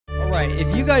right,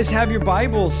 if you guys have your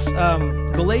Bibles,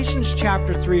 Galatians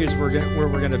chapter 3 is where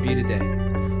we're going to be today.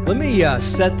 Let me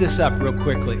set this up real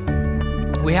quickly.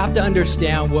 We have to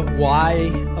understand why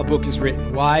a book is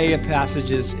written, why a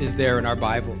passage is there in our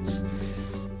Bibles.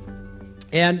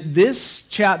 And this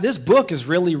book is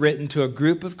really written to a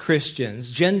group of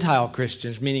Christians, Gentile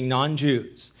Christians, meaning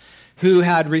non-Jews, who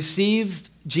had received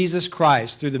Jesus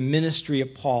Christ through the ministry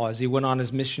of Paul as he went on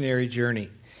his missionary journey.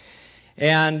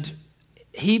 And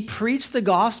he preached the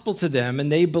gospel to them,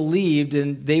 and they believed,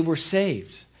 and they were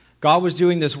saved. God was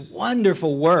doing this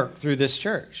wonderful work through this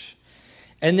church.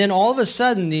 And then all of a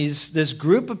sudden, this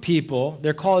group of people,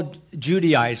 they're called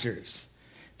Judaizers.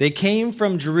 They came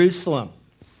from Jerusalem,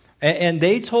 and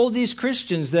they told these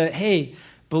Christians that, hey,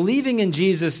 believing in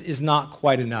Jesus is not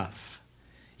quite enough.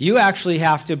 You actually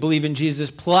have to believe in Jesus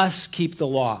plus keep the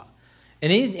law.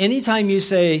 And anytime you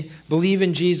say believe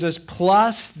in Jesus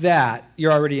plus that,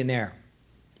 you're already in error.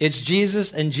 It's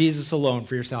Jesus and Jesus alone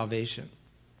for your salvation.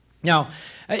 Now,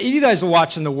 if you guys are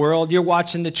watching the world, you're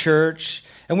watching the church,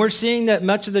 and we're seeing that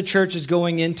much of the church is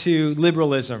going into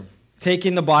liberalism,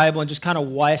 taking the Bible and just kind of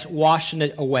washing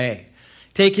it away,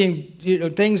 taking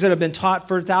things that have been taught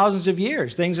for thousands of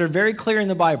years, things that are very clear in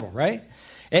the Bible, right?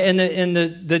 And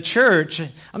the church,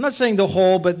 I'm not saying the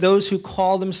whole, but those who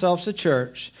call themselves the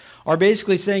church are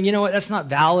basically saying, you know what, that's not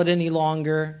valid any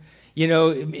longer.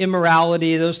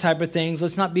 Immorality, those type of things.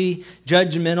 Let's not be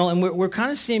judgmental. And we're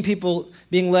kind of seeing people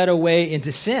being led away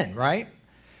into sin, right?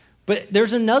 But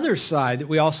there's another side that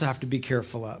we also have to be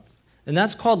careful of, and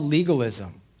that's called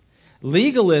legalism.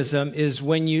 Legalism is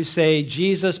when you say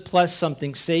Jesus plus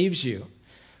something saves you.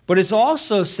 But it's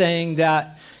also saying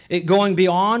that going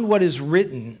beyond what is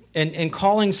written and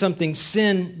calling something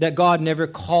sin that God never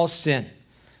calls sin.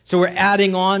 So we're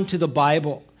adding on to the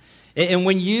Bible. And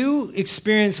when you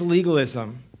experience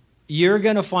legalism, you're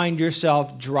going to find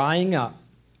yourself drying up.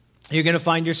 You're going to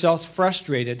find yourself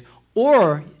frustrated,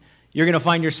 or you're going to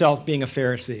find yourself being a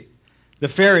Pharisee. The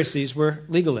Pharisees were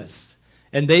legalists,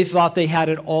 and they thought they had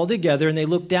it all together, and they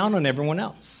looked down on everyone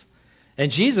else. And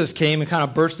Jesus came and kind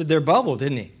of bursted their bubble,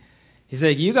 didn't he? He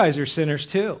said, you guys are sinners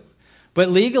too. But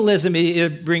legalism,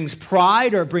 it brings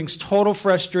pride or it brings total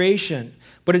frustration,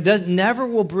 but it never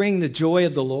will bring the joy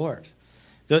of the Lord.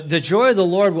 The joy of the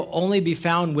Lord will only be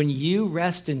found when you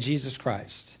rest in Jesus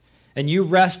Christ and you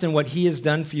rest in what he has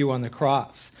done for you on the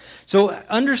cross. So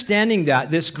understanding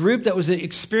that, this group that was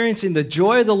experiencing the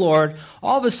joy of the Lord,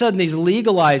 all of a sudden these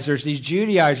legalizers, these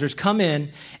Judaizers come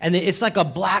in, and it's like a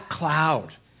black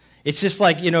cloud. It's just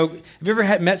like, have you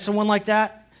ever met someone like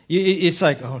that? It's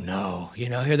like, oh no,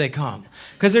 here they come.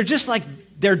 Because they're just like,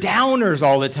 they're downers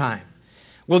all the time.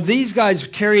 Well, these guys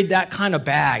carried that kind of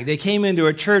bag. They came into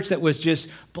a church that was just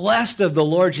blessed of the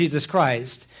Lord Jesus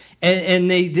Christ,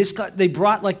 and they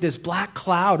brought like this black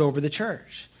cloud over the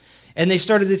church. And they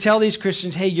started to tell these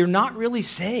Christians, hey, you're not really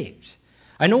saved.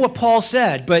 I know what Paul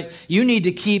said, but you need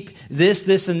to keep this,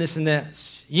 this, and this, and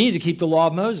this. You need to keep the law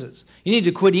of Moses. You need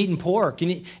to quit eating pork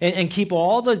and keep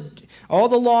all the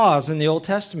laws in the Old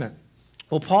Testament.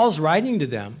 Well, Paul's writing to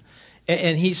them,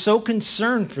 and he's so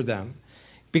concerned for them,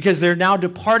 because they're now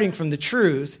departing from the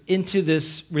truth into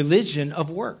this religion of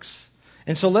works.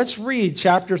 And so let's read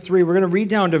chapter 3. We're going to read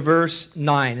down to verse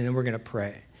 9, and then we're going to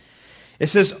pray. It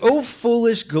says, O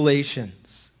foolish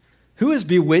Galatians, who has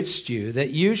bewitched you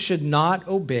that you should not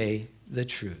obey the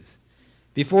truth,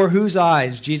 before whose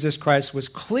eyes Jesus Christ was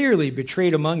clearly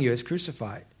betrayed among you as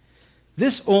crucified?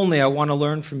 This only I want to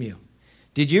learn from you.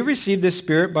 Did you receive the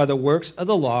Spirit by the works of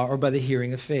the law or by the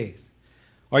hearing of faith?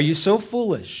 Are you so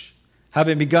foolish?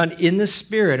 Having begun in the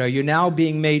Spirit, are you now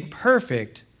being made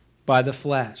perfect by the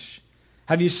flesh?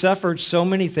 Have you suffered so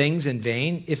many things in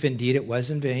vain, if indeed it was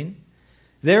in vain?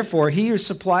 Therefore, he who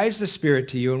supplies the Spirit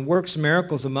to you and works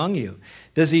miracles among you,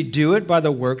 does he do it by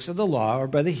the works of the law or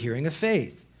by the hearing of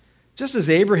faith? Just as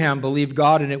Abraham believed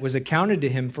God and it was accounted to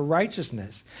him for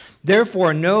righteousness.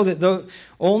 Therefore, know that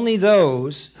only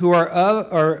those who are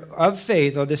of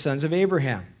faith are the sons of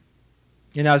Abraham.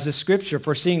 And as the scripture,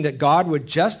 foreseeing that God would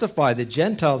justify the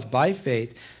Gentiles by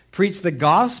faith, preached the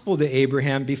gospel to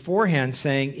Abraham beforehand,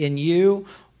 saying, in you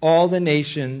all the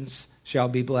nations shall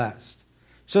be blessed.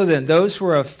 So then, those who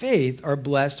are of faith are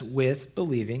blessed with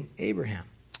believing Abraham.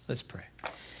 Let's pray.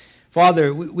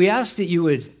 Father, we ask that you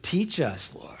would teach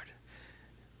us, Lord.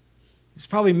 There's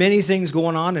probably many things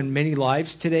going on in many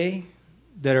lives today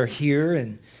that are here,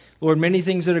 and Lord, many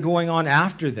things that are going on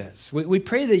after this. We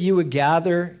pray that you would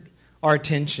gather our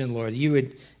attention, Lord. You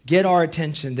would get our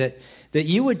attention, that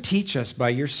you would teach us by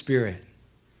your Spirit.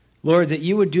 Lord, that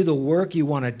you would do the work you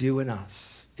want to do in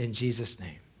us. In Jesus'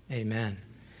 name, amen.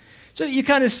 So you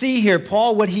kind of see here,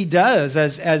 Paul, what he does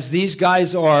as these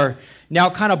guys are now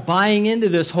kind of buying into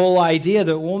this whole idea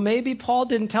that, well, maybe Paul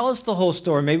didn't tell us the whole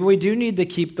story. Maybe we do need to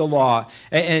keep the law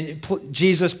and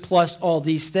Jesus plus all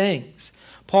these things.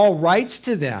 Paul writes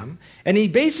to them, and he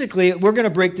basically, we're going to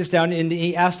break this down, and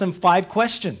he asks them 5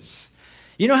 questions.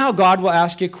 You know how God will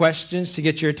ask you questions to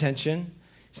get your attention?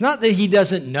 It's not that he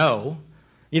doesn't know.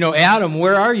 Adam,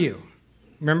 where are you?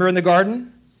 Remember in the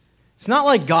garden? It's not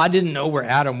like God didn't know where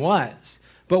Adam was.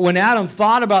 But when Adam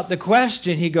thought about the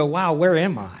question, he'd go, wow, where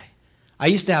am I? I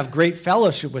used to have great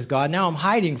fellowship with God. Now I'm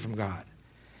hiding from God.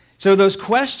 So those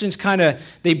questions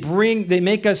they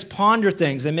make us ponder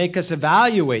things. They make us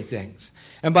evaluate things.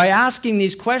 And by asking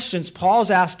these questions,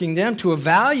 Paul's asking them to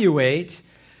evaluate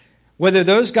whether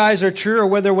those guys are true or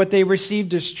whether what they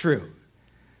received is true.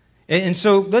 And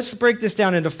so let's break this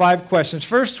down into 5 questions.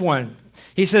 First one,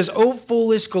 he says, "O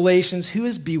foolish Galatians, who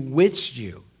has bewitched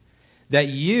you that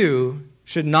you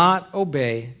should not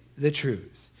obey the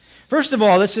truth?" First of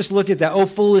all, let's just look at that. "O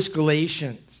foolish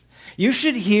Galatians." You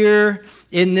should hear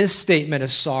in this statement a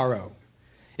sorrow.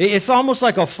 It's almost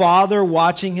like a father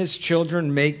watching his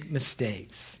children make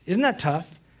mistakes. Isn't that tough?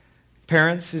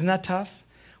 Parents, isn't that tough?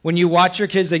 When you watch your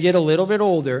kids, they get a little bit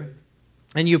older,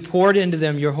 and you poured into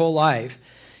them your whole life,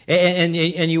 and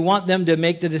you want them to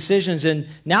make the decisions, and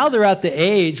now they're at the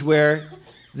age where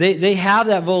they have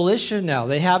that volition now.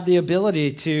 They have the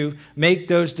ability to make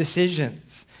those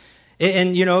decisions.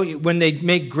 And when they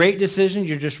make great decisions,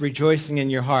 you're just rejoicing in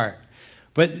your heart.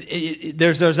 But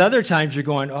there's those other times you're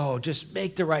going, oh, just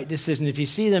make the right decision. If you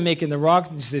see them making the wrong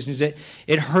decisions,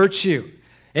 it hurts you.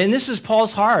 And this is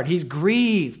Paul's heart. He's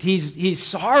grieved. He's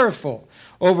sorrowful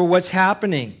over what's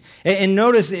happening. And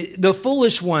notice, the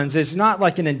foolish ones, it's not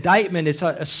like an indictment. It's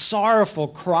a sorrowful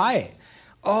cry.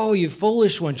 Oh, you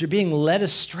foolish ones, you're being led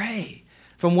astray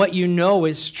from what you know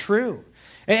is true.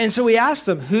 And so we asked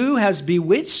them, who has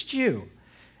bewitched you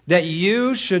that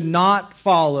you should not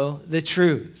follow the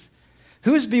truth?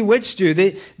 Who's bewitched you?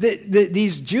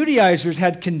 These Judaizers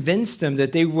had convinced them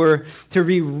that they were to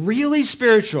be really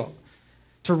spiritual,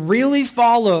 to really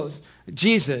follow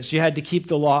Jesus. You had to keep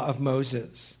the law of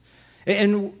Moses.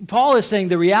 And Paul is saying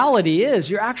the reality is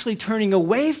you're actually turning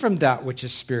away from that which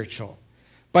is spiritual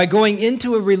by going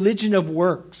into a religion of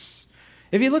works.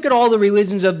 If you look at all the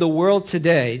religions of the world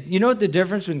today, you know what the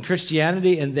difference between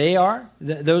Christianity and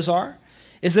those are?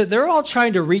 Is that they're all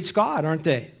trying to reach God, aren't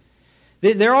they?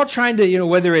 They're all trying to,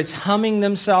 whether it's humming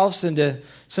themselves into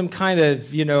some kind of,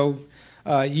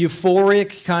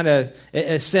 euphoric kind of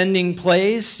ascending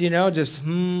place, just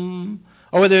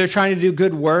or whether they're trying to do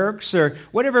good works or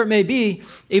whatever it may be,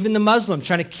 even the Muslims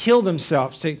trying to kill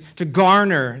themselves to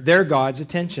garner their God's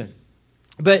attention.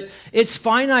 But it's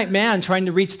finite man trying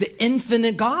to reach the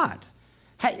infinite God.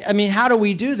 How do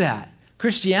we do that?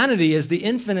 Christianity is the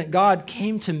infinite God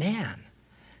came to man.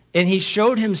 And he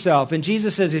showed himself. And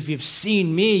Jesus says, if you've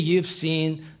seen me, you've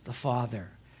seen the Father.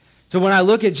 So when I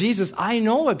look at Jesus, I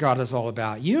know what God is all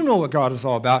about. You know what God is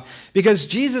all about because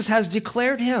Jesus has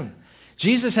declared him.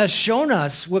 Jesus has shown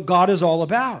us what God is all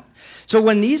about. So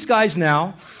when these guys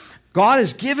now, God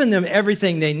has given them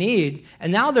everything they need,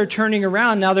 and now they're turning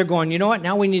around. Now they're going, you know what?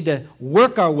 Now we need to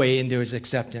work our way into his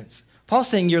acceptance. Paul's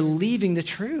saying you're leaving the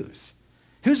truth.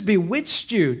 Who's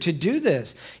bewitched you to do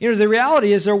this? The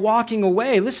reality is they're walking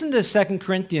away. Listen to 2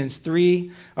 Corinthians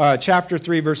 3, chapter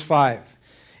 3, verse 5.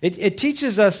 It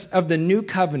teaches us of the new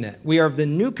covenant. We are of the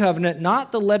new covenant,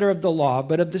 not the letter of the law,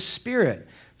 but of the Spirit.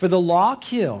 For the law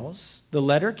kills, the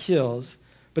letter kills,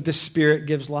 but the Spirit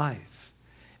gives life.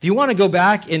 If you want to go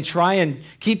back and try and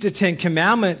keep the 10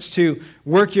 Commandments to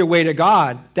work your way to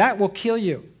God, that will kill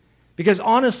you. Because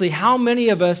honestly, how many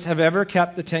of us have ever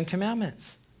kept the 10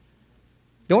 Commandments?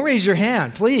 Don't raise your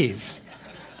hand, please.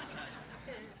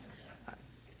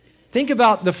 Think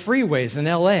about the freeways in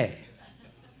LA.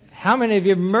 How many of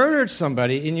you have murdered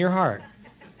somebody in your heart?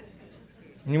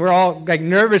 And you were all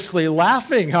nervously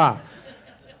laughing, huh?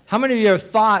 How many of you have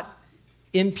thought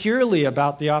impurely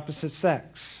about the opposite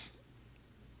sex?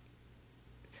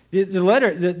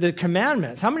 The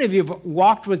commandments. How many of you have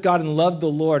walked with God and loved the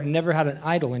Lord and never had an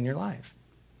idol in your life?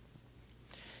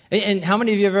 And how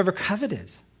many of you have ever coveted?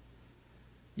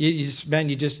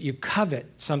 You covet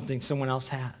something someone else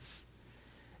has.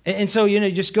 And so,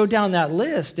 you just go down that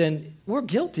list, and we're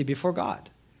guilty before God.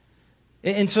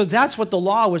 And so that's what the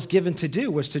law was given to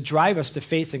do, was to drive us to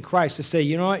faith in Christ, to say,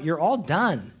 you know what, you're all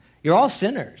done. You're all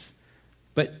sinners.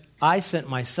 But I sent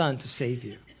my son to save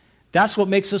you. That's what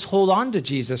makes us hold on to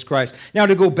Jesus Christ. Now,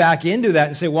 to go back into that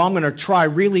and say, well, I'm going to try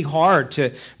really hard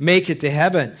to make it to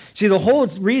heaven. See, the whole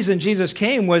reason Jesus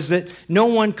came was that no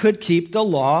one could keep the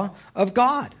law of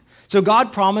God. So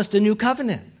God promised a new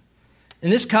covenant.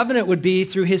 And this covenant would be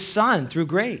through his Son, through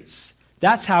grace.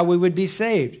 That's how we would be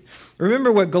saved. Remember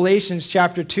what Galatians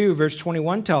chapter 2, verse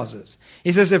 21 tells us.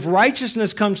 He says, if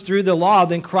righteousness comes through the law,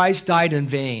 then Christ died in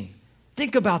vain.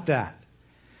 Think about that.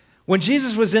 When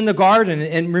Jesus was in the garden,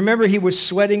 and remember he was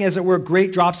sweating, as it were,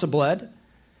 great drops of blood.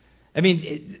 I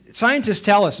mean, scientists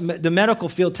tell us, the medical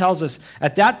field tells us,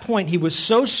 at that point he was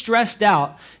so stressed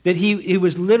out that he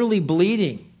was literally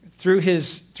bleeding through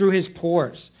his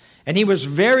pores. And he was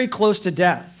very close to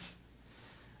death.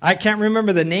 I can't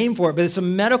remember the name for it, but it's a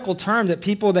medical term that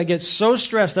people that get so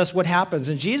stressed, that's what happens.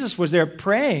 And Jesus was there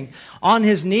praying on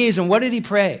his knees. And what did he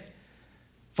pray?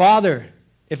 Father,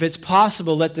 if it's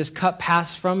possible, let this cup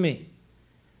pass from me.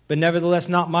 But nevertheless,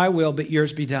 not my will, but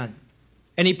yours be done.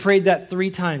 And he prayed that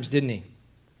 3 times, didn't he?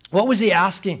 What was he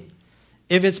asking?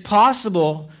 If it's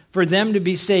possible for them to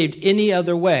be saved any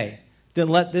other way, then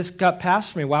let this cup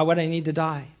pass from me. Why would I need to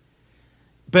die?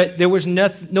 But there was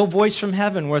no voice from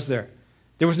heaven, was there?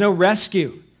 There was no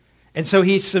rescue. And so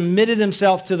he submitted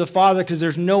himself to the Father because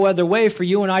there's no other way for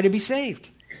you and I to be saved.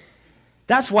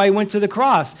 That's why he went to the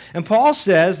cross. And Paul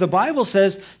says, the Bible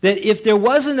says, that if there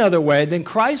was another way, then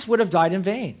Christ would have died in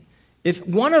vain. If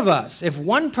one of us, if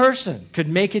one person could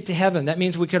make it to heaven, that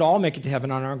means we could all make it to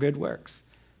heaven on our good works.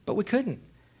 But we couldn't.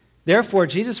 Therefore,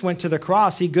 Jesus went to the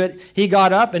cross. He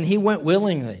got up and he went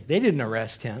willingly. They didn't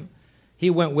arrest him.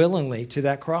 He went willingly to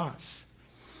that cross.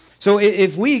 So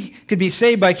if we could be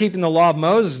saved by keeping the law of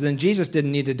Moses, then Jesus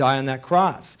didn't need to die on that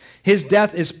cross. His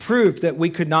death is proof that we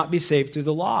could not be saved through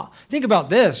the law. Think about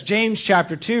this. James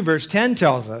chapter 2, verse 10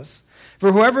 tells us,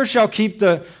 for whoever shall keep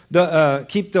the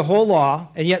whole law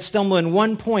and yet stumble in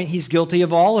one point, he's guilty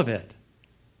of all of it.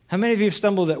 How many of you have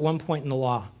stumbled at one point in the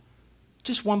law?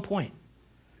 Just one point.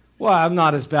 Well, I'm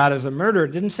not as bad as a murderer.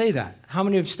 It didn't say that. How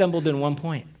many have stumbled in one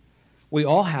point? We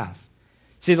all have.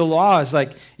 See, the law is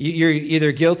like you're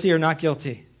either guilty or not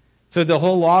guilty. So the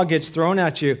whole law gets thrown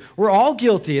at you. We're all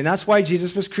guilty, and that's why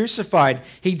Jesus was crucified.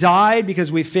 He died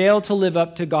because we failed to live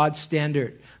up to God's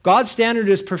standard. God's standard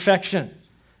is perfection.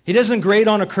 He doesn't grade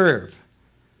on a curve.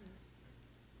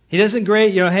 He doesn't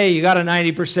grade, hey, you got a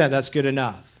 90%, that's good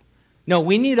enough. No,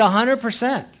 we need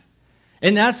 100%.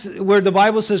 And that's where the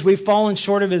Bible says we've fallen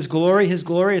short of his glory. His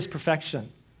glory is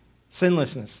perfection,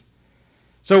 sinlessness.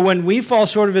 So when we fall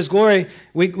short of his glory,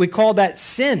 we call that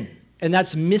sin, and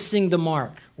that's missing the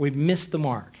mark. We've missed the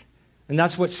mark. And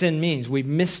that's what sin means. We've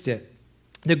missed it.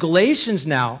 The Galatians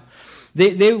now,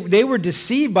 they were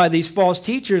deceived by these false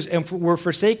teachers and were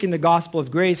forsaking the gospel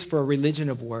of grace for a religion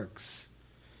of works.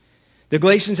 The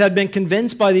Galatians had been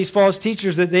convinced by these false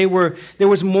teachers that there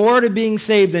was more to being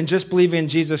saved than just believing in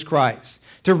Jesus Christ.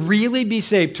 To really be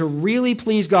saved, to really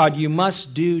please God, you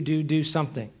must do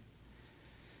something.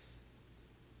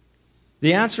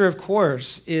 The answer, of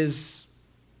course, is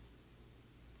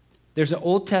there's an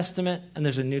Old Testament and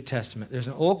there's a New Testament. There's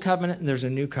an Old Covenant and there's a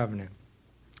New Covenant.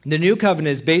 The New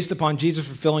Covenant is based upon Jesus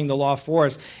fulfilling the law for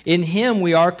us. In him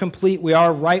we are complete, we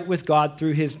are right with God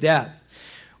through his death,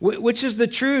 which is the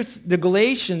truth the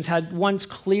Galatians had once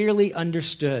clearly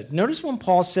understood. Notice when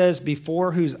Paul says,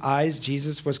 before whose eyes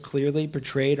Jesus was clearly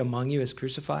portrayed among you as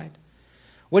crucified.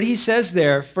 What he says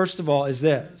there, first of all, is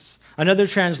this. Another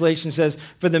translation says,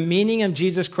 for the meaning of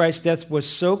Jesus Christ's death was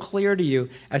so clear to you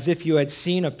as if you had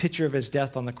seen a picture of his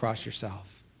death on the cross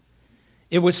yourself.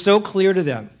 It was so clear to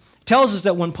them. It tells us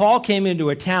that when Paul came into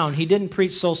a town, he didn't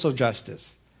preach social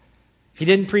justice. He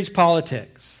didn't preach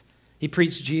politics. He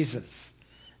preached Jesus.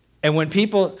 And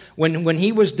when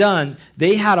he was done,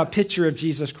 they had a picture of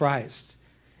Jesus Christ.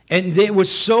 And it was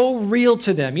so real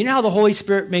to them. You know how the Holy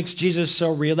Spirit makes Jesus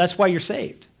so real? That's why you're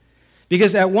saved.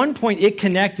 Because at one point it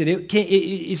connected.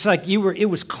 It's like it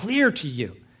was clear to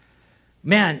you.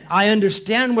 Man, I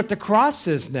understand what the cross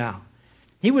is now.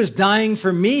 He was dying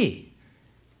for me.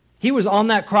 He was on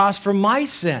that cross for my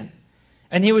sin.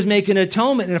 And he was making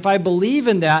atonement. And if I believe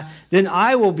in that, then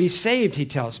I will be saved, he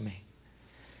tells me.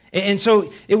 And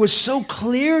so it was so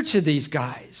clear to these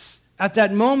guys. At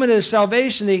that moment of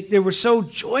salvation, they were so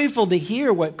joyful to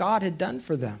hear what God had done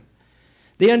for them.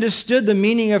 They understood the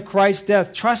meaning of Christ's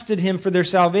death, trusted him for their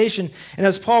salvation. And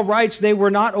as Paul writes, they were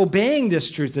not obeying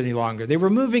this truth any longer. They were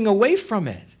moving away from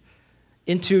it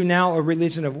into now a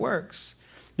religion of works.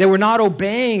 They were not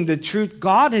obeying the truth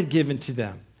God had given to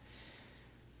them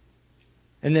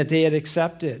and that they had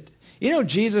accepted. You know,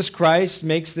 Jesus Christ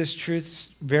makes this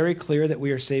truth very clear that we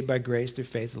are saved by grace through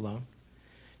faith alone.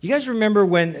 You guys remember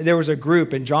when there was a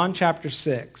group in John chapter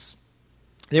 6,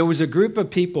 there was a group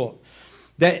of people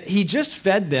that he just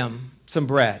fed them some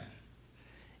bread.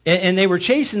 And they were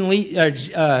chasing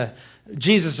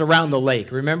Jesus around the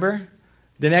lake, remember?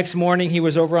 The next morning, he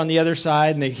was over on the other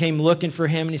side, and they came looking for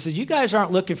him. And he said, you guys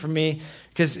aren't looking for me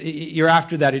because you're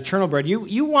after that eternal bread.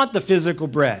 You want the physical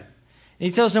bread. And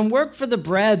he tells them, work for the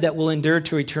bread that will endure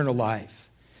to eternal life,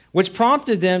 which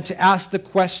prompted them to ask the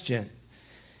question.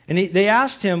 And they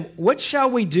asked him, what shall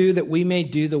we do that we may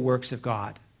do the works of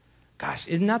God? Gosh,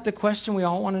 isn't that the question we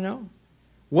all want to know?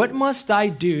 What must I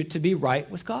do to be right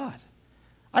with God?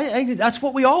 I think that's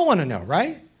what we all want to know,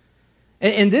 right?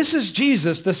 And this is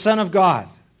Jesus, the Son of God.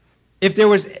 If there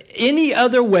was any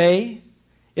other way,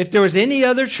 if there was any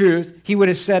other truth, he would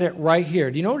have said it right here.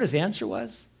 Do you know what his answer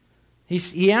was?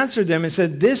 He answered them and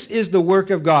said, this is the work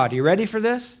of God. Are you ready for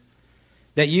this?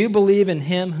 That you believe in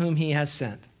him whom he has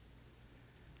sent.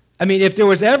 I mean, if there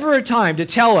was ever a time to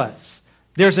tell us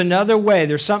there's another way,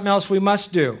 there's something else we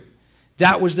must do,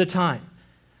 that was the time.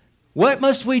 What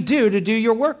must we do to do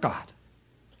your work, God?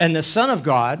 And the Son of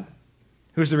God,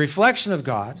 who's the reflection of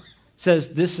God, says,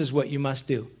 this is what you must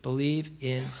do. Believe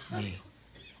in me.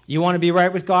 You want to be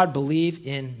right with God? Believe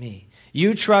in me.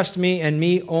 You trust me and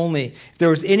me only. If there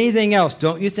was anything else,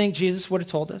 don't you think Jesus would have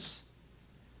told us?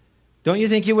 Don't you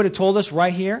think he would have told us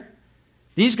right here?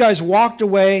 These guys walked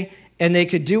away and they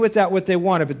could do with that what they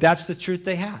wanted, but that's the truth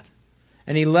they had.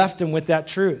 And he left them with that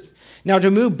truth. Now,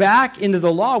 to move back into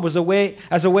the law was a way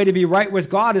to be right with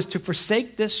God is to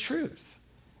forsake this truth.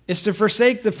 It's to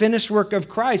forsake the finished work of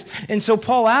Christ. And so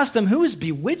Paul asked them, who has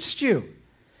bewitched you?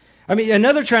 I mean,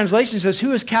 another translation says,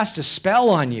 who has cast a spell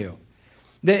on you?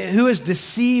 Who has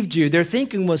deceived you? Their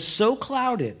thinking was so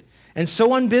clouded and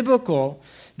so unbiblical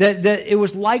that it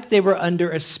was like they were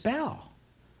under a spell.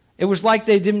 It was like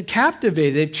they didn't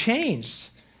captivate. They've changed.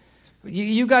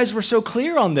 You guys were so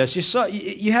clear on this.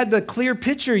 You had the clear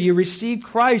picture. You received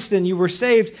Christ and you were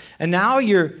saved, and now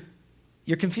you're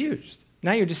confused.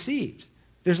 Now you're deceived.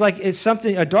 There's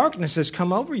a darkness has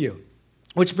come over you,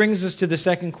 which brings us to the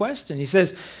second question. He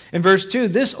says in verse 2,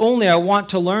 this only I want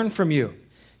to learn from you.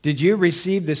 Did you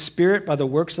receive the Spirit by the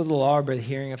works of the law or by the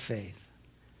hearing of faith?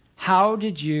 How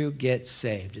did you get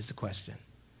saved is the question.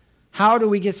 How do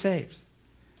we get saved?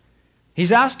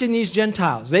 He's asking these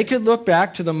Gentiles. They could look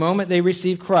back to the moment they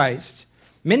received Christ.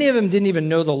 Many of them didn't even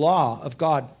know the law of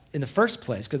God in the first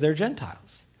place because they're Gentiles.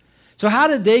 So how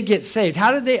did they get saved?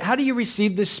 How do you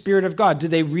receive the Spirit of God? Did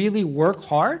they really work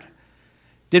hard?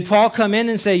 Did Paul come in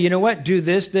and say, you know what, do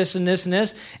this, this, and this, and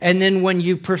this, and then when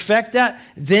you perfect that,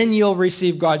 then you'll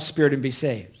receive God's Spirit and be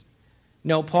saved?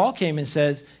 No, Paul came and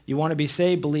said, you want to be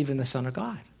saved, believe in the Son of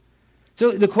God.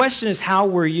 So the question is, how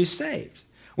were you saved?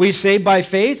 Were you saved by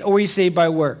faith or were you saved by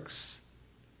works?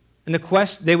 And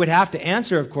they would have to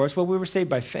answer, of course, well, we were saved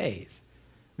by faith.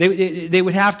 They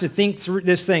would have to think through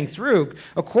this thing through.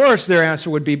 Of course, their answer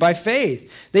would be by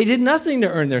faith. They did nothing to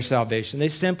earn their salvation. They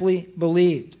simply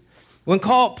believed. When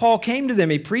Paul came to them,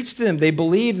 he preached to them. They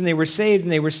believed and they were saved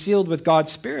and they were sealed with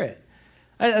God's Spirit.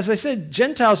 As I said,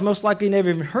 Gentiles most likely never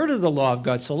even heard of the law of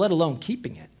God, so let alone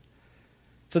keeping it.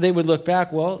 So they would look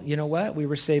back, well, you know what? We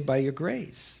were saved by your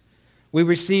grace. We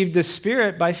received the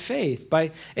Spirit by faith.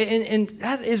 And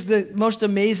that is the most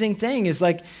amazing thing. Is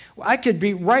like, I could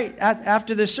be right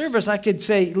after the service, I could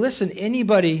say, listen,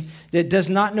 anybody that does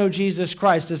not know Jesus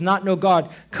Christ, does not know God,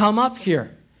 come up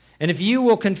here. And if you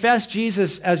will confess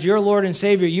Jesus as your Lord and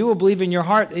Savior, you will believe in your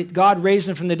heart that God raised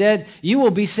him from the dead, you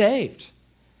will be saved.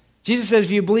 Jesus says,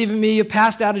 if you believe in me, you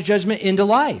passed out of judgment into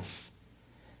life.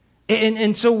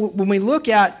 And so when we look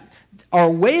at our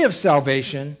way of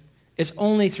salvation, it's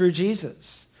only through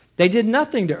Jesus. They did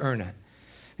nothing to earn it.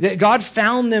 That God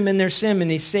found them in their sin and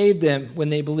he saved them when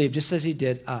they believed, just as he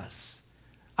did us.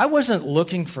 I wasn't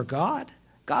looking for God.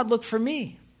 God looked for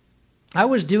me. I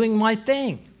was doing my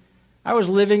thing. I was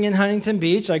living in Huntington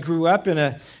Beach. I grew up in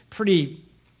a pretty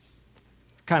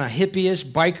kind of hippie-ish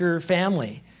biker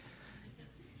family.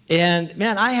 And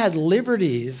man, I had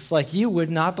liberties like you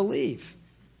would not believe.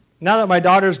 Now that my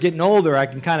daughter's getting older, I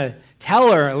can kind of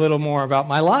tell her a little more about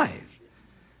my life.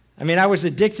 I mean, I was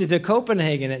addicted to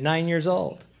Copenhagen at 9 years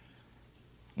old.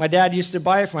 My dad used to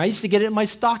buy it for me. I used to get it in my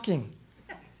stocking.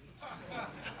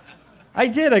 I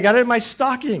did. I got it in my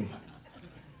stocking.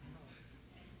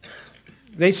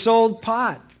 They sold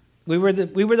pot. We were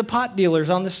the pot dealers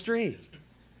on the street.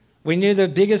 We knew the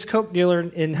biggest Coke dealer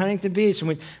in Huntington Beach.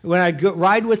 And when I'd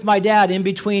ride with my dad in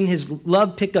between his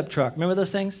love pickup truck, remember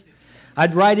those things?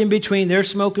 I'd ride in between. They're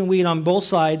smoking weed on both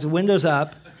sides, windows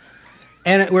up.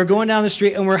 And we're going down the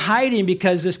street, and we're hiding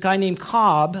because this guy named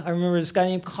Cobb, I remember this guy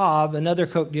named Cobb, another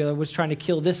Coke dealer, was trying to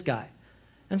kill this guy.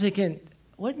 I'm thinking,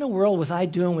 what in the world was I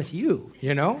doing with you,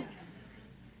 you know?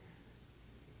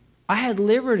 I had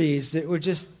liberties that were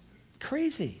just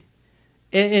crazy.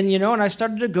 And I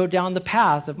started to go down the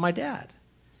path of my dad.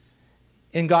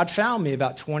 And God found me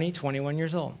about 20, 21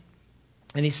 years old.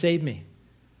 And he saved me.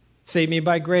 Saved me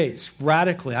by grace,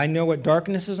 radically. I know what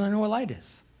darkness is and I know what light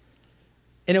is.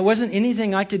 And it wasn't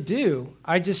anything I could do.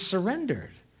 I just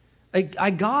surrendered.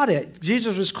 I got it.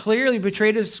 Jesus was clearly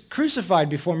betrayed as crucified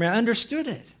before me. I understood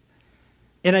it.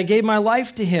 And I gave my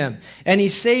life to him. And he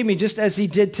saved me just as he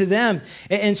did to them.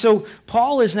 And so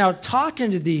Paul is now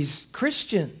talking to these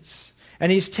Christians.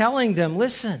 And he's telling them,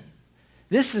 listen,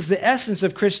 this is the essence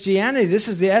of Christianity. This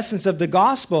is the essence of the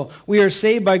gospel. We are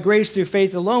saved by grace through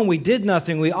faith alone. We did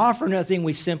nothing. We offer nothing.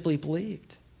 We simply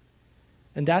believed.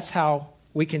 And that's how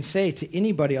we can say to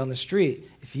anybody on the street,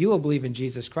 if you will believe in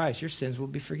Jesus Christ, your sins will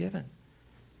be forgiven.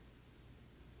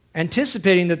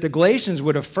 Anticipating that the Galatians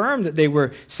would affirm that they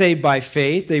were saved by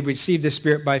faith, they received the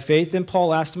Spirit by faith, then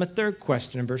Paul asked them a third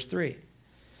question in verse 3.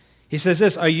 He says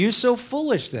this, are you so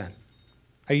foolish then?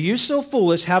 Are you so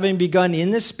foolish, having begun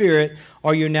in the Spirit,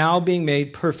 are you now being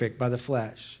made perfect by the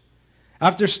flesh?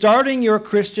 After starting your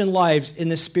Christian lives in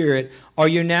the Spirit, are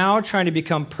you now trying to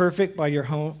become perfect by your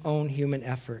own human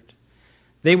effort?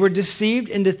 They were deceived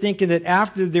into thinking that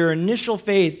after their initial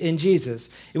faith in Jesus,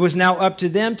 it was now up to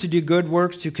them to do good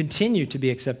works to continue to be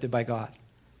accepted by God.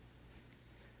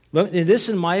 Look, this,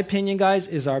 in my opinion, guys,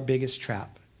 is our biggest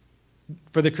trap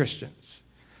for the Christians.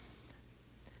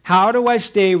 How do I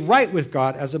stay right with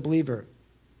God as a believer?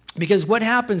 Because what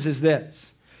happens is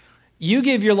this. You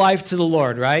give your life to the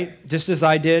Lord, right? Just as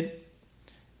I did.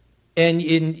 And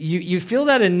you feel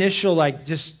that initial,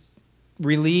 just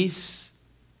release,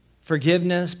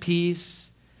 forgiveness, peace,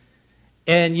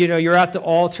 and you're at the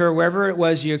altar, wherever it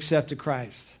was you accepted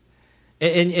Christ.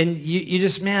 And you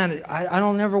just, man, I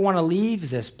don't ever want to leave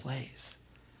this place.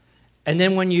 And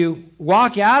then when you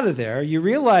walk out of there, you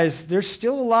realize there's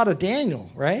still a lot of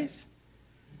Daniel, right?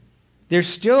 I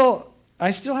still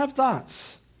have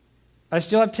thoughts. I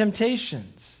still have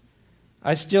temptations.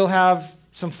 I still have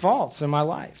some faults in my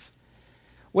life.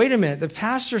 Wait a minute, the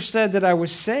pastor said that I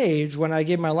was saved when I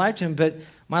gave my life to him, but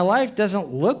my life doesn't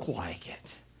look like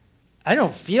it. I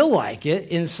don't feel like it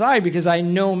inside because I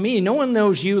know me. No one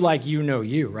knows you like you know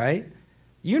you, right?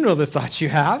 You know the thoughts you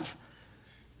have.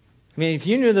 I mean, if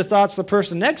you knew the thoughts the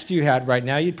person next to you had right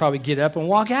now, you'd probably get up and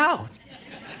walk out.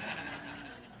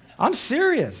 I'm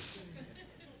serious.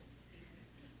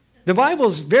 The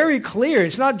Bible's very clear.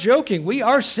 It's not joking. We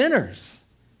are sinners.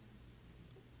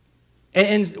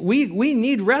 And we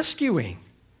need rescuing.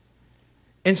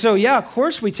 And so, yeah, of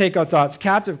course we take our thoughts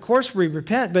captive. Of course we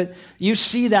repent, but you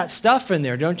see that stuff in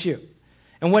there, don't you?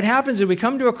 And what happens is we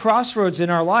come to a crossroads in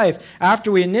our life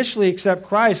after we initially accept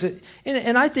Christ.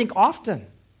 And I think often,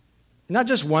 not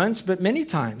just once, but many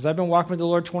times. I've been walking with the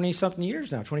Lord 20-something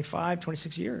years now, 25,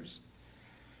 26 years.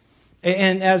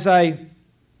 And as I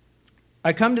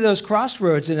come to those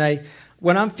crossroads, and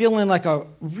when I'm feeling like a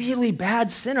really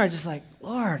bad sinner, I'm just like,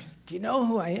 Lord, do you know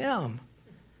who I am?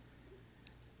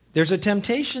 There's a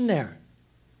temptation there.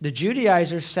 The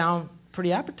Judaizers sound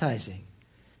pretty appetizing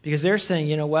because they're saying,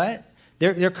 you know what?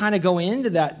 They're kind of going into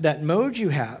that mode you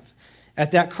have.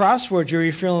 At that crossroads,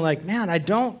 you're feeling like, man,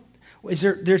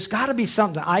 there's got to be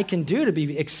something I can do to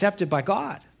be accepted by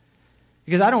God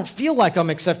because I don't feel like I'm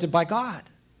accepted by God.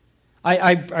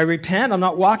 I repent. I'm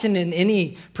not walking in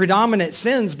any predominant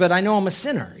sins, but I know I'm a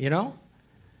sinner,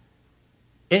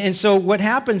 And so what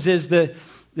happens is the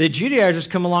Judaizers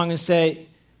come along and say,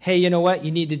 hey, you know what?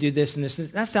 You need to do this and this.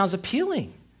 That sounds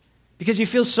appealing because you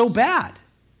feel so bad.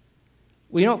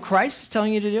 Well, you know what Christ is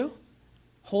telling you to do?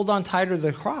 Hold on tighter to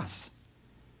the cross.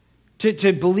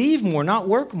 To believe more, not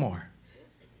work more.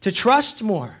 To trust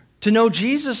more. To know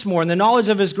Jesus more and the knowledge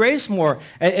of his grace more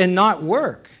and not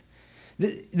work.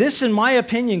 This, in my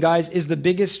opinion, guys, is the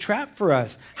biggest trap for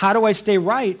us. How do I stay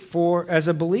right as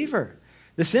a believer?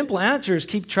 The simple answer is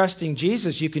keep trusting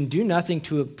Jesus. You can do nothing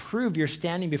to improve your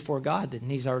standing before God that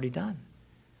he's already done.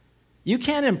 You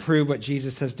can't improve what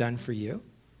Jesus has done for you.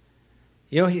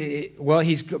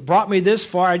 He's brought me this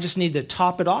far. I just need to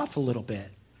top it off a little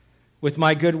bit with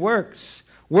my good works.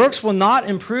 Works will not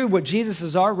improve what Jesus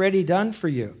has already done for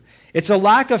you. It's a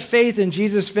lack of faith in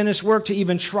Jesus' finished work to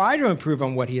even try to improve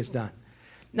on what he has done.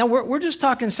 Now, we're just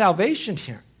talking salvation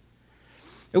here.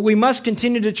 We must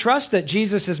continue to trust that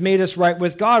Jesus has made us right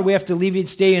with God. We have to leave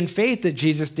each day in faith that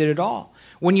Jesus did it all.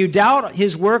 When you doubt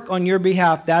his work on your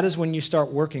behalf, that is when you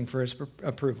start working for his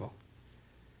approval.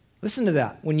 Listen to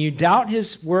that. When you doubt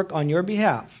his work on your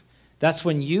behalf, that's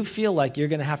when you feel like you're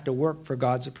going to have to work for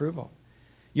God's approval.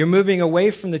 You're moving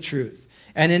away from the truth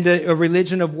and into a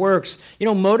religion of works.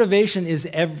 Motivation is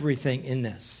everything in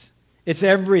this. It's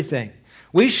everything.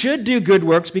 We should do good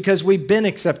works because we've been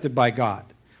accepted by God.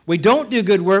 We don't do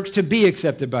good works to be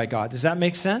accepted by God. Does that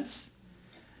make sense?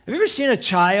 Have you ever seen a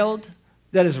child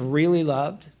that is really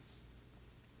loved?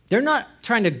 They're not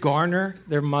trying to garner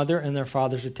their mother and their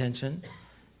father's attention.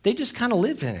 They just kind of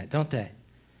live in it, don't they?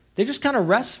 They're just kind of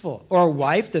restful. Or a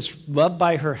wife that's loved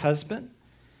by her husband.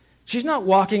 She's not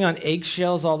walking on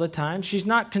eggshells all the time. She's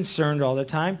not concerned all the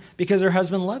time because her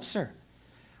husband loves her.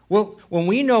 Well, when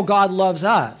we know God loves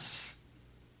us,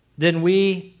 then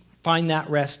we find that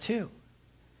rest too.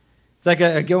 It's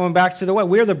like going back to the way.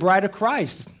 We're the bride of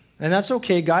Christ. And that's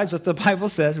okay, guys. What the Bible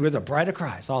says, we're the bride of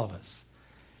Christ, all of us.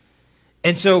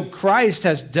 And so Christ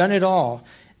has done it all.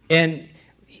 And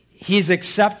he's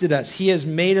accepted us. He has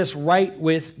made us right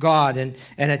with God and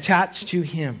attached to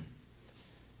him.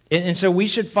 And so we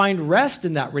should find rest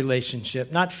in that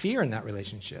relationship, not fear in that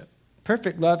relationship.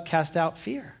 Perfect love casts out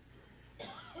fear.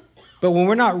 But when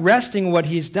we're not resting in what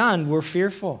he's done, we're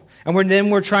fearful. And then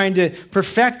we're trying to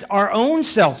perfect our own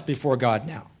selves before God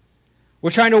now. We're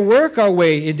trying to work our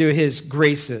way into his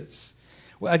graces.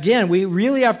 Again, we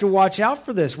really have to watch out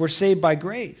for this. We're saved by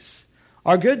grace.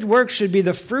 Our good works should be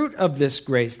the fruit of this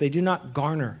grace. They do not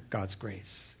garner God's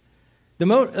grace.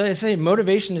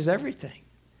 Motivation is everything.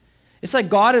 It's like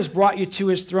God has brought you to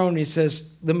his throne and he says,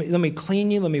 let me clean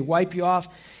you, let me wipe you off.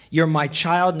 You're my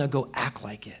child, now go act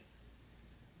like it.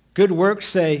 Good works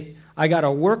say, I got to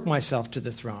work myself to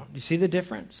the throne. You see the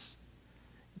difference?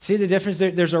 See the difference?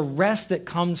 There's a rest that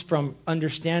comes from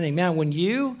understanding. Man, when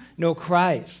you know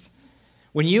Christ,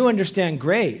 when you understand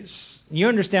grace, you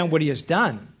understand what he has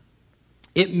done,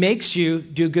 it makes you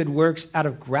do good works out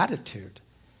of gratitude.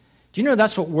 Do you know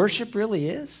that's what worship really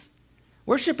is?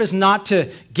 Worship is not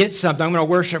to get something. I'm going to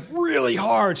worship really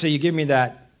hard so you give me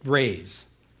that raise.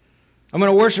 I'm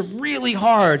going to worship really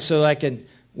hard so I can,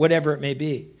 whatever it may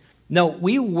be. No,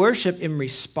 we worship in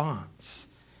response.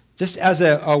 Just as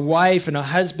a wife and a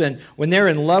husband, when they're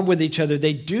in love with each other,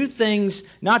 they do things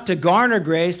not to garner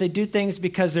grace. They do things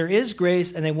because there is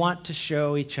grace and they want to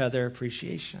show each other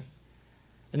appreciation.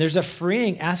 And there's a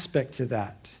freeing aspect to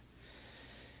that.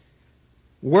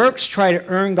 Works try to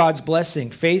earn God's blessing.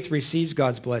 Faith receives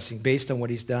God's blessing based on what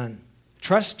he's done.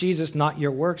 Trust Jesus, not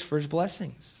your works, for his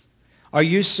blessings. Are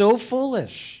you so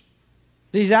foolish?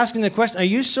 He's asking the question, are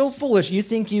you so foolish you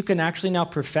think you can actually now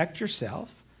perfect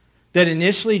yourself? That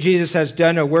initially Jesus has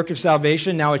done a work of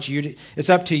salvation, now it's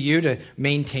up to you to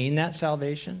maintain that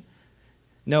salvation?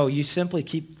 No, you simply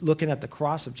keep looking at the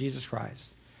cross of Jesus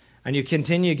Christ. And you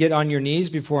continue to get on your knees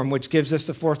before him, which gives us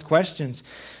the fourth question.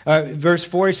 Verse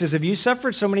 4, he says, have you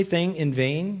suffered so many things in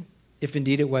vain, if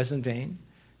indeed it was in vain?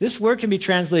 This word can be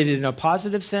translated in a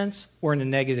positive sense or in a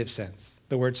negative sense,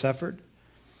 the word suffered.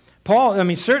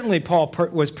 Certainly Paul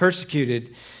was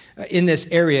persecuted in this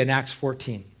area in Acts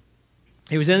 14.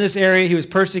 He was in this area, he was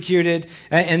persecuted,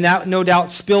 and that no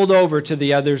doubt spilled over to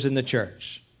the others in the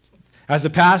church. As the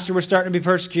pastor was starting to be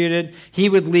persecuted, he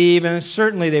would leave, and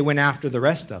certainly they went after the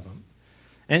rest of them.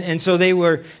 And so they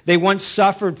once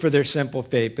suffered for their simple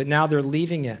faith, but now they're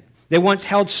leaving it. They once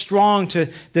held strong to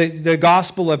the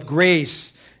gospel of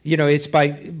grace. You know, it's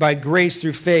by grace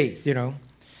through faith, you know.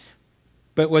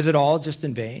 But was it all just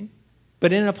in vain?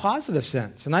 But in a positive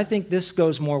sense, and I think this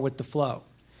goes more with the flow,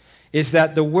 is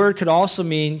that the word could also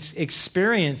mean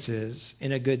experiences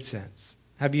in a good sense.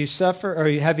 Have you suffered, or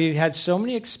have you had so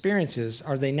many experiences,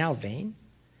 are they now vain?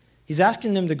 He's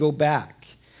asking them to go back.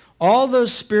 All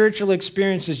those spiritual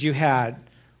experiences you had,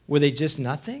 were they just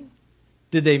nothing?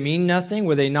 Did they mean nothing?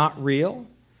 Were they not real?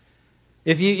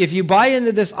 If you buy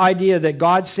into this idea that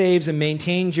God saves and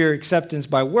maintains your acceptance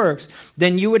by works,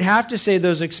 then you would have to say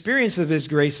those experiences of his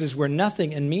graces were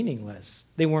nothing and meaningless.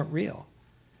 They weren't real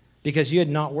because you had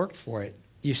not worked for it.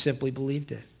 You simply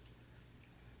believed it.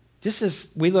 Just as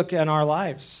we look at our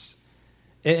lives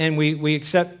and we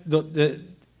accept the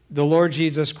Lord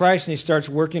Jesus Christ and he starts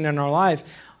working in our life,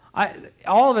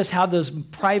 all of us have those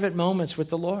private moments with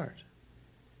the Lord,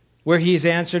 where he's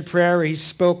answered prayer, or he's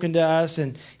spoken to us,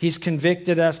 and he's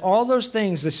convicted us. All those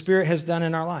things the Spirit has done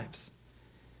in our lives.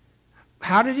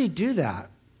 How did he do that?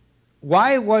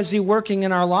 Why was he working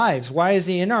in our lives? Why is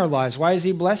he in our lives? Why is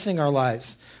he blessing our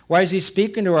lives? Why is he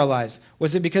speaking to our lives?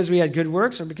 Was it because we had good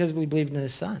works or because we believed in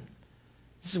his Son?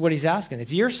 This is what he's asking.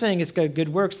 If you're saying it's got good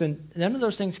works, then none of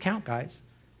those things count, guys,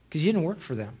 because you didn't work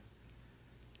for them.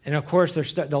 And of course,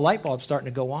 the light bulb's starting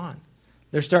to go on.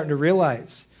 They're starting to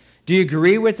realize. Do you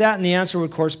agree with that? And the answer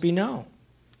would, of course, be no.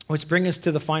 Let's bring us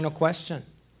to the final question.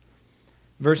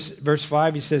 Verse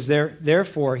 5, he says,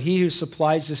 Therefore, he who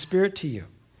supplies the Spirit to you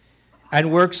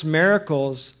and works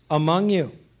miracles among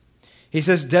you. He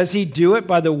says, does he do it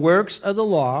by the works of the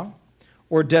law,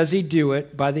 or does he do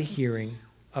it by the hearing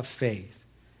of faith?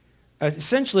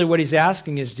 Essentially, what he's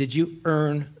asking is, did you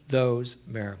earn those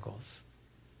miracles?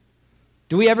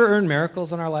 Do we ever earn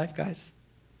miracles in our life, guys?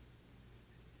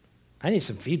 I need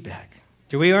some feedback.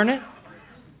 Do we earn it?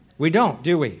 We don't,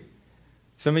 do we?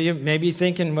 Some of you may be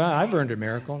thinking, well, I've earned a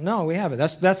miracle. No, we haven't.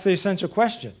 That's the essential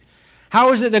question.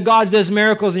 How is it that God does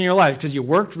miracles in your life? Because you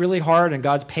worked really hard and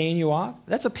God's paying you off?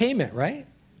 That's a payment, right?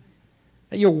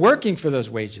 You're working for those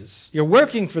wages. You're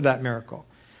working for that miracle.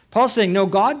 Paul's saying, no,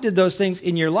 God did those things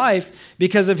in your life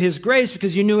because of his grace,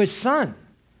 because you knew his son.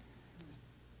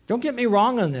 Don't get me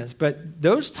wrong on this, but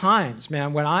those times,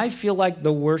 man, when I feel like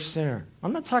the worst sinner,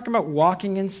 I'm not talking about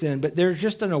walking in sin, but there's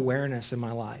just an awareness in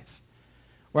my life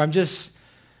where I'm just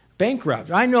bankrupt.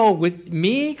 I know with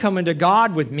me, coming to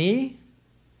God with me,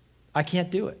 I can't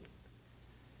do it.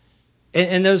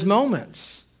 And those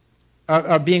moments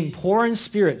are being poor in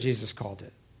spirit, Jesus called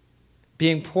it.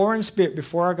 Being poor in spirit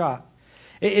before our God.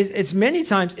 It's many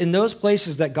times in those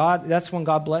places that's when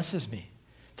God blesses me.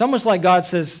 It's almost like God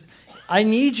says, I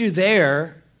need you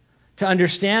there to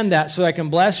understand that so I can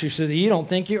bless you so that you don't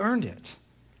think you earned it.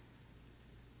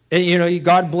 And,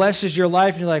 God blesses your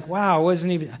life and you're like, wow, I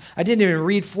didn't even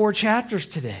read 4 chapters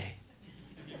today.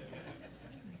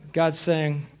 God's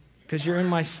saying, because you're in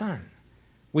my Son.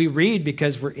 We read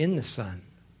because we're in the Son.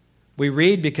 We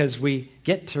read because we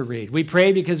get to read. We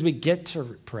pray because we get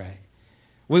to pray.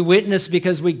 We witness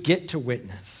because we get to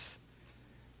witness.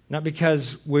 Not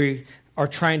because we are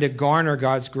trying to garner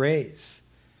God's grace.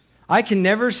 I can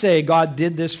never say God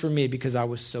did this for me because I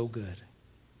was so good.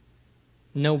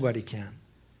 Nobody can.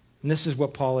 And this is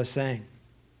what Paul is saying.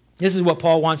 This is what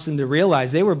Paul wants them to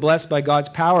realize. They were blessed by God's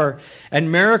power and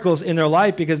miracles in their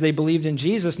life because they believed in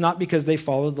Jesus, not because they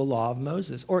followed the law of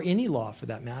Moses, or any law for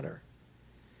that matter.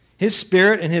 His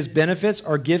Spirit and his benefits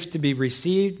are gifts to be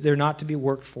received. They're not to be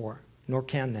worked for, nor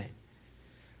can they.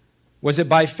 Was it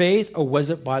by faith or was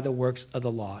it by the works of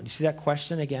the law? You see that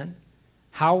question again?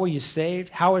 How were you saved?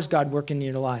 How is God working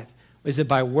in your life? Is it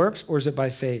by works or is it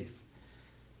by faith?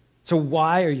 So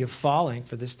why are you falling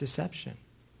for this deception?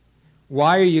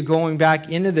 Why are you going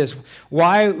back into this?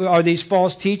 Why are these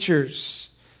false teachers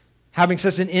having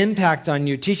such an impact on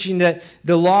you, teaching that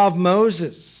the law of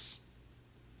Moses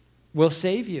will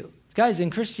save you? Guys,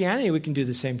 in Christianity, we can do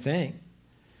the same thing.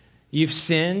 You've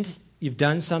sinned, you've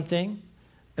done something,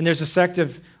 and there's a sect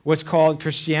of what's called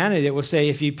Christianity that will say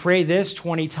if you pray this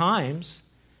 20 times,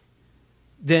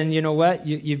 then you know what?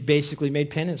 You've basically made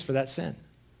penance for that sin.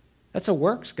 That's a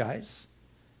works, guys.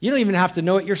 You don't even have to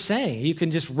know what you're saying. You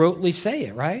can just rotely say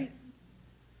it, right?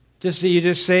 You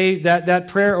just say that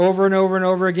prayer over and over and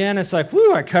over again. It's like,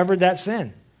 whoo, I covered that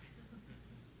sin.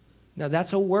 Now,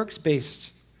 that's a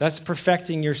works-based. That's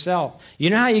perfecting yourself. You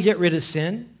know how you get rid of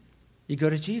sin? You go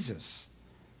to Jesus.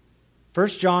 1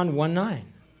 John 1:9.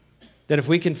 That if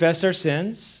we confess our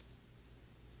sins,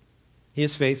 he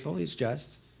is faithful, he's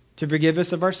just, to forgive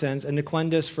us of our sins and to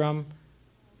cleanse us from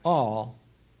all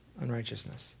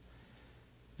unrighteousness.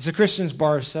 It's a Christian's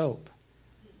bar of soap.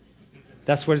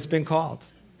 That's what it's been called.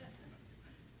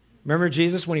 Remember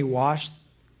Jesus when he washed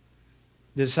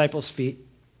the disciples' feet?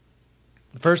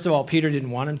 First of all, Peter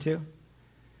didn't want him to.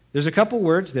 There's a couple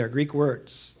words there, Greek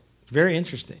words. It's very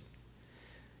interesting.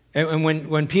 And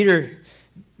when Peter,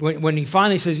 when he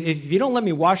finally says, if you don't let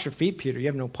me wash your feet, Peter, you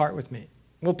have no part with me.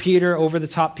 Well, Peter, over the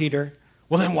top Peter,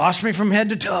 well, then wash me from head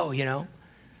to toe,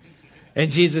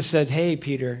 And Jesus said, hey,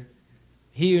 Peter,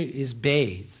 he is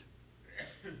bathed,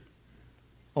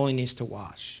 only needs to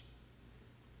wash.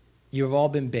 You have all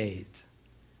been bathed.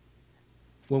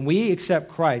 When we accept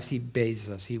Christ, he bathes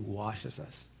us, he washes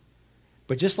us.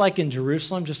 But just like in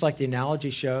Jerusalem, just like the analogy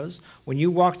shows, when you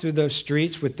walk through those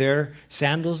streets with their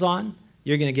sandals on,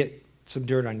 you're going to get some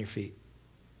dirt on your feet.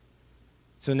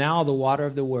 So now the water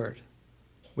of the Word,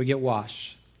 we get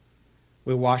washed.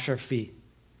 We wash our feet.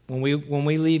 When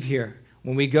we leave here,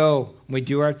 when we go, when we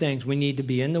do our things, we need to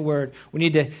be in the Word. We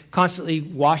need to constantly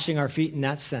washing our feet in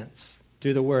that sense,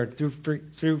 through the Word,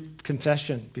 through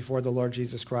confession before the Lord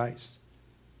Jesus Christ.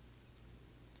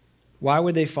 Why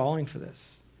were they falling for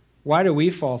this? Why do we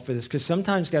fall for this? Because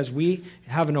sometimes, guys, we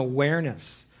have an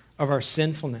awareness of our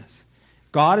sinfulness.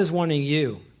 God is wanting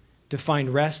you to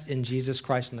find rest in Jesus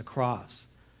Christ on the cross,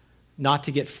 not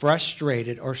to get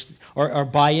frustrated or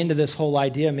buy into this whole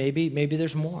idea. Maybe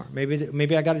there's more.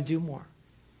 Maybe I got to do more.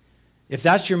 If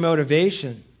that's your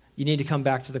motivation, you need to come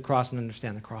back to the cross and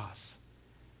understand the cross.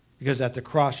 Because at the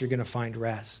cross, you're going to find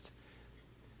rest.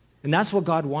 And that's what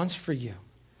God wants for you.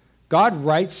 God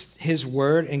writes his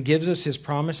word and gives us his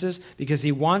promises because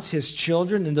he wants his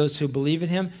children and those who believe in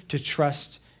him to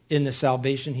trust in the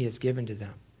salvation he has given to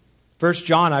them. 1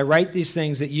 John, I write these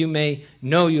things that you may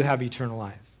know you have eternal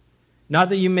life. Not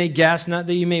that you may guess, not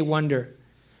that you may wonder.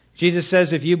 Jesus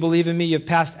says, if you believe in me, you've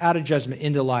passed out of judgment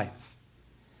into life.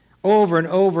 Over and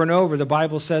over and over, the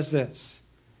Bible says this.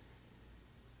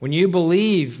 When you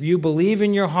believe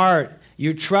in your heart,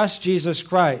 you trust Jesus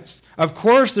Christ. Of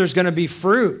course there's going to be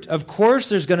fruit. Of course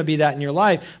there's going to be that in your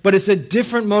life, but it's a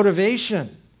different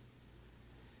motivation.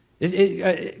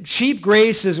 Cheap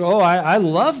grace is, I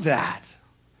love that.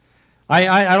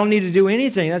 I don't need to do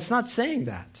anything. That's not saying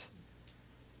that.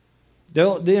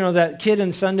 That kid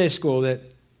in Sunday school that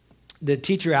the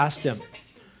teacher asked him,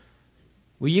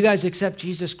 will you guys accept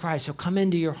Jesus Christ? He'll come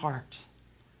into your heart.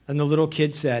 And the little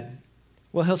kid said,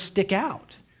 well, he'll stick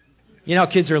out. You know how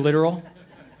kids are literal?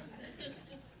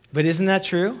 But isn't that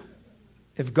true?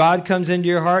 If God comes into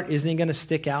your heart, isn't he going to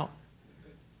stick out?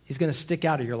 He's going to stick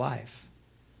out of your life.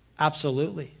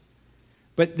 Absolutely.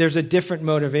 But there's a different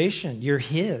motivation. You're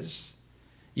his.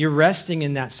 You're resting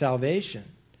in that salvation.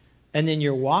 And then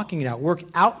you're walking it out. Work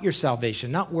out your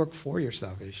salvation, not work for your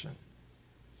salvation.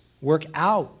 Work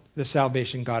out the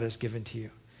salvation God has given to you.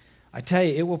 I tell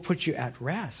you, it will put you at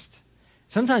rest.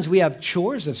 Sometimes we have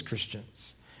chores as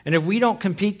Christians. And if we don't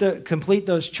complete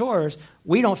those chores,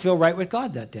 we don't feel right with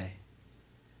God that day.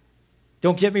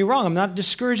 Don't get me wrong. I'm not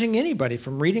discouraging anybody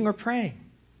from reading or praying.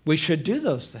 We should do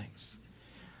those things.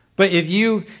 But if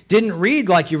you didn't read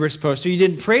like you were supposed to, you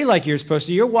didn't pray like you were supposed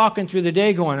to, you're walking through the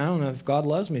day going, I don't know if God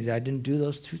loves me today. I didn't do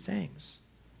those two things.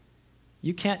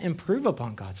 You can't improve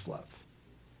upon God's love.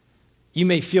 You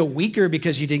may feel weaker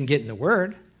because you didn't get in the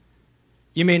Word.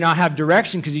 You may not have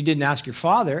direction because you didn't ask your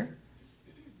Father.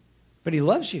 But he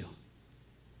loves you.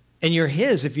 And you're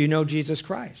his if you know Jesus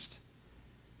Christ.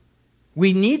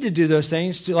 We need to do those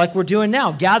things like we're doing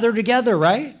now. Gather together,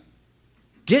 right?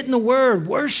 Get in the Word,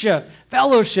 worship,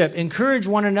 fellowship, encourage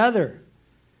one another.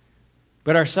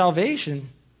 But our salvation,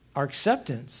 our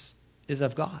acceptance is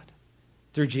of God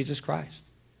through Jesus Christ.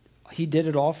 He did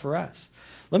it all for us.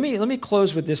 Let me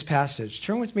close with this passage.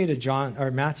 Turn with me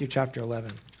to Matthew chapter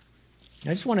 11. I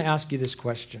just want to ask you this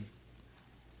question.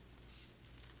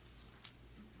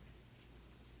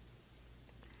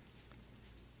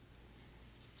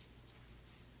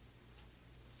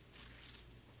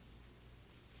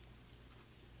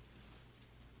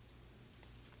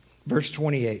 Verse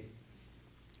 28.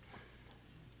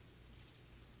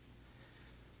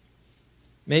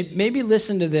 Maybe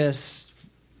listen to this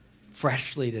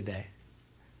freshly today.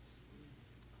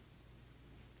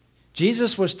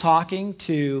 Jesus was talking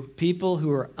to people who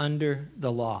were under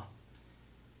the law.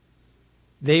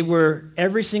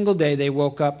 Every single day they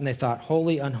woke up and they thought,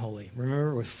 holy, unholy.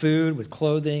 Remember, with food, with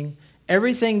clothing,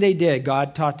 everything they did,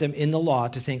 God taught them in the law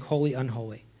to think holy,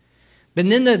 unholy. But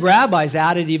then the rabbis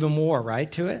added even more, right,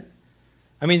 to it?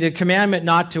 I mean, the commandment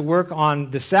not to work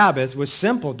on the Sabbath was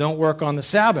simple. Don't work on the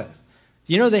Sabbath.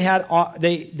 You know,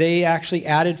 they actually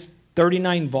added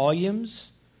 39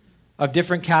 volumes of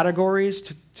different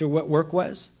categories to what work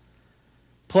was.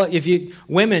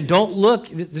 Women, don't look,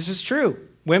 this is true.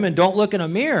 Women, don't look in a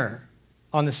mirror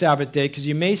on the Sabbath day because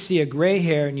you may see a gray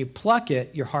hair and you pluck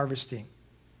it, you're harvesting.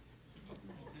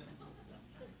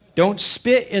 Don't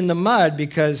spit in the mud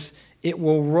because it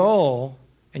will roll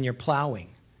and you're plowing.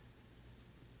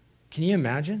 Can you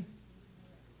imagine?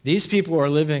 These people are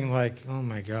living like, oh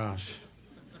my gosh,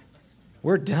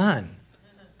 we're done.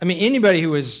 I mean, anybody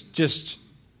who is just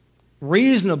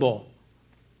reasonable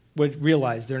would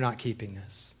realize they're not keeping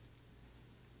this.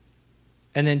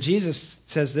 And then Jesus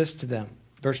says this to them,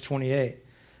 verse 28,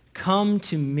 come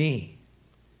to me,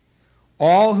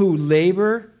 all who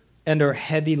labor and are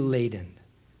heavy laden,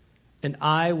 and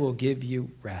I will give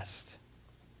you rest.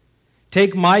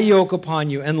 Take my yoke upon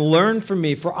you and learn from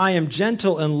me, for I am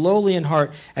gentle and lowly in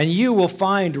heart, and you will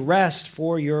find rest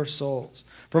for your souls.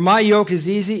 For my yoke is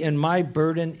easy and my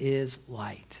burden is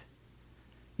light.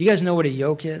 You guys know what a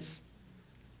yoke is?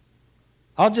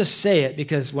 I'll just say it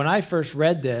because when I first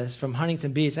read this from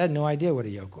Huntington Beach, I had no idea what a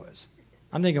yoke was.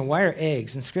 I'm thinking, why are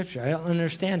eggs in Scripture? I don't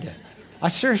understand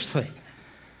it. Seriously.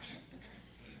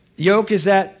 Yoke is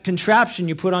that contraption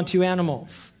you put on two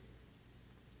animals.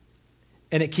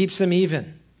 And it keeps them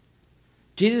even.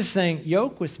 Jesus is saying,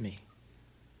 yoke with me.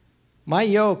 My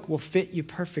yoke will fit you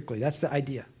perfectly. That's the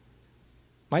idea.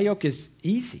 My yoke is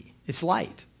easy. It's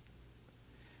light.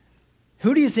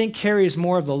 Who do you think carries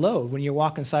more of the load when you're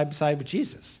walking side by side with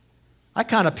Jesus? I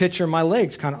kind of picture my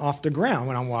legs kind of off the ground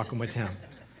when I'm walking with him.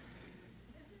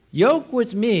 Yoke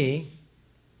with me,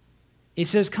 he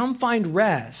says, come find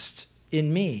rest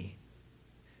in me.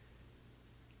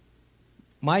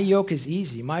 My yoke is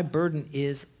easy. My burden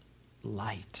is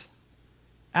light.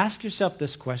 Ask yourself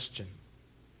this question.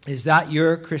 Is that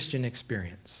your Christian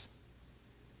experience?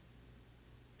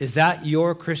 Is that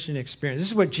your Christian experience? This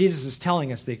is what Jesus is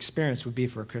telling us the experience would be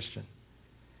for a Christian.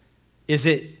 Is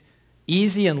it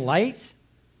easy and light?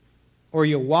 or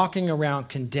you're walking around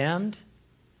condemned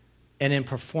and in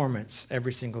performance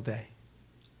every single day.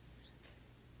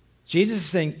 Jesus is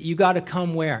saying, you got to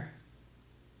come where?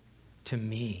 To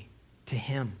me, to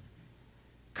him.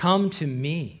 Come to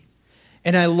me.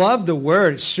 And I love the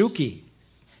word, suki.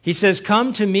 He says,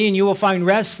 come to me and you will find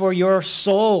rest for your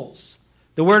souls.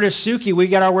 The word is suki. We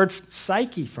get our word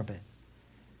psyche from it.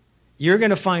 You're going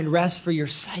to find rest for your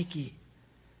psyche.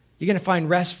 You're going to find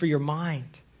rest for your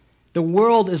mind. The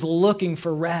world is looking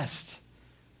for rest.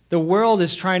 The world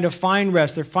is trying to find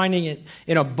rest. They're finding it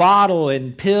in a bottle,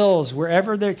 in pills,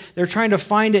 wherever they're trying to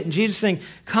find it. And Jesus is saying,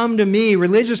 come to me.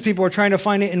 Religious people are trying to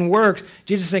find it in work.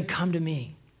 Jesus is saying, come to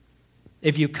me.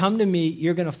 If you come to me,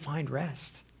 you're going to find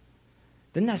rest.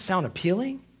 Doesn't that sound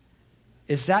appealing?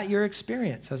 Is that your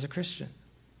experience as a Christian?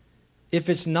 If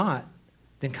it's not,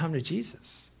 then come to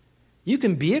Jesus. You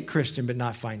can be a Christian but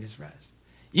not find his rest.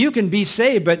 You can be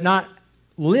saved but not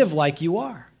live like you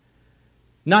are.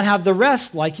 Not have the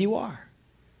rest like you are.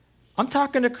 I'm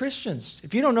talking to Christians.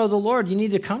 If you don't know the Lord, you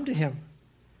need to come to him.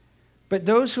 But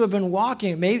those who have been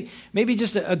walking, maybe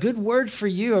just a good word for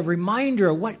you, a reminder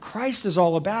of what Christ is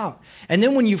all about. And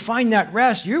then when you find that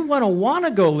rest, you're going to want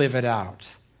to go live it out.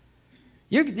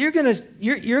 You're going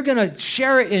to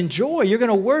share it in joy. You're going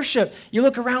to worship. You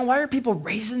look around, why are people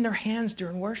raising their hands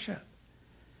during worship?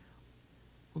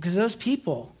 Because those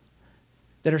people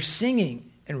that are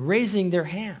singing and raising their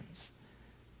hands,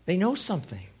 they know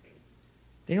something.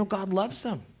 They know God loves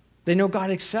them. They know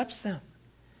God accepts them.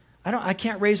 I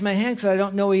can't raise my hand because I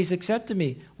don't know he's accepted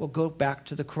me. Well, go back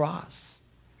to the cross.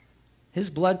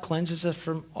 His blood cleanses us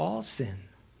from all sin.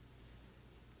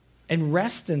 And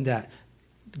rest in that.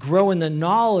 Grow in the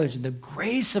knowledge and the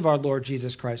grace of our Lord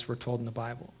Jesus Christ, we're told in the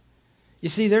Bible. You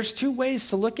see, there's two ways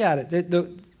to look at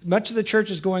it. Much of the church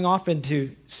is going off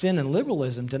into sin and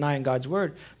liberalism, denying God's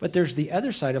word. But there's the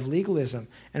other side of legalism.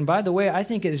 And by the way, I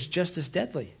think it is just as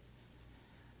deadly.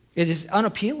 It is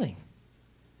unappealing.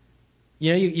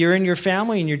 You know, you're in your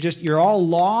family and you're all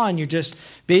law and you're just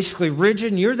basically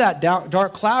rigid and you're that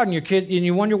dark cloud and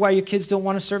you wonder why your kids don't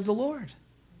want to serve the Lord.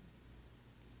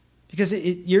 Because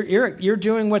you're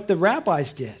doing what the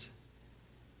rabbis did.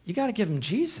 You got to give them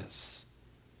Jesus.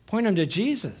 Point them to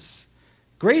Jesus.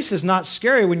 Grace is not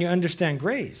scary when you understand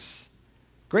grace.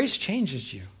 Grace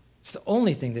changes you. It's the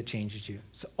only thing that changes you.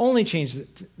 It's the only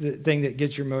the thing that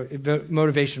gets your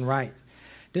motivation right.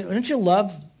 Don't you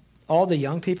love all the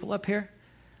young people up here?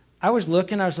 I was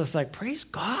just like, praise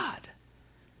God.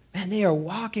 Man, they are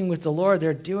walking with the Lord.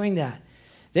 They're doing that.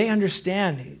 They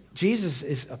understand Jesus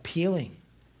is appealing.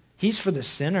 He's for the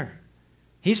sinner.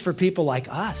 He's for people like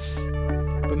us.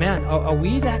 But man, are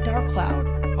we that dark cloud?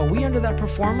 Are we under that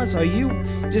performance? Are you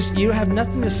have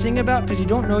nothing to sing about because you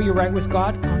don't know you're right with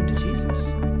God? Come to Jesus.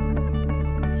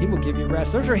 He will give you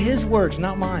rest. Those are his words,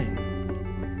 not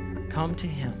mine. Come to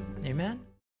him. Amen?